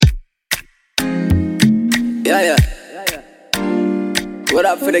Yeah, yeah. What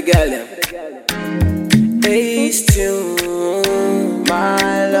up for the girl, yeah? Ace tune,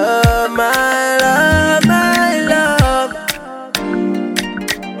 my love, my love, my love.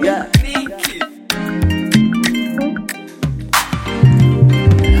 Yeah.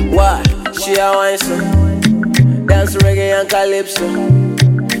 Why? She a wine so dance reggae and calypso.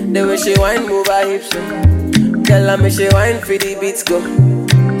 The way she wine move her hips so. Tell her me she wine for the beats go.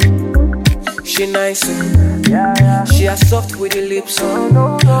 She nice so. She a soft with the lips so.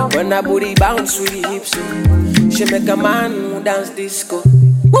 When her booty bounce with the hips so. She make a man dance disco.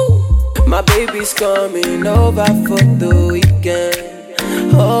 Woo! My baby's coming over for the weekend.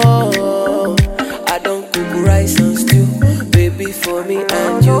 Oh, I don't cook rice and stew, baby, for me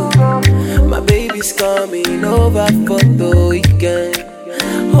and you. My baby's coming over for the weekend.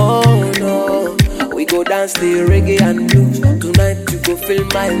 Oh no, we go dance the reggae and blues. Tonight you go feel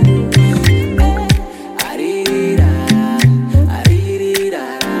my mood.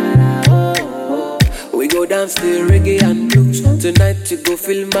 We go dance the reggae and blues. Tonight you go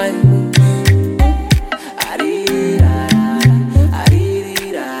feel my mood.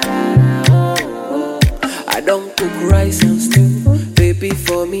 I don't cook rice and stew, baby,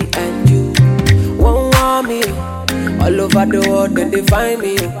 for me and you. One want me, all over the world, then they find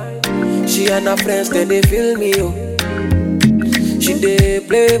me. She and her friends, then they feel me. She they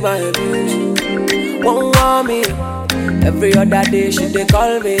play my music. One want me, every other day she they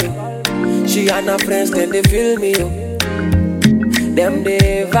call me. She and her friends, then they feel me. Them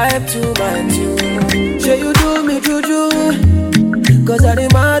they vibe to my tune. Say you do me juju, cause I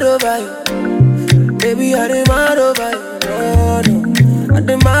mad over you. Baby, I mad over you, no, no. I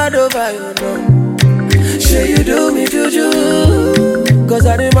mad over you, no. Say you do me juju, cause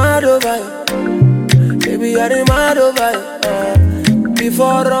I mad over you. Baby, I mad over you,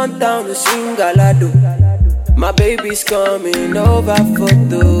 before run down the sing galado. My baby's coming over for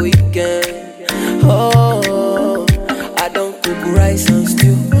the weekend. Oh, I don't cook rice and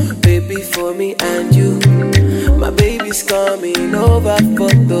stew, baby, for me and you. My baby's coming over for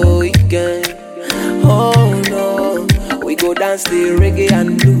the weekend. Oh no, we go dance the reggae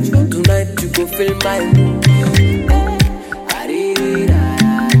and blues. Tonight you go feel my mood.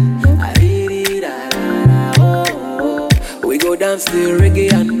 We go dance the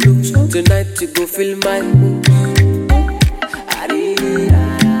reggae and blues. Tonight you go feel my mood.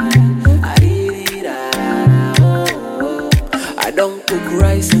 I don't cook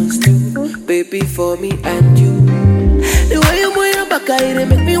rice and stew, baby, for me and you. The way you move your back, it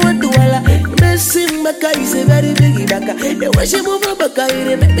make me want to walla. Messing back, is a very biggie back. The way she move her back,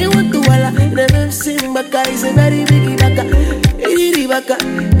 it make me want to walla. The messing back, is a very biggie back. Itty back,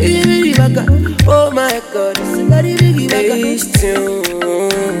 oh my God, it's a very biggie back. Ace tune,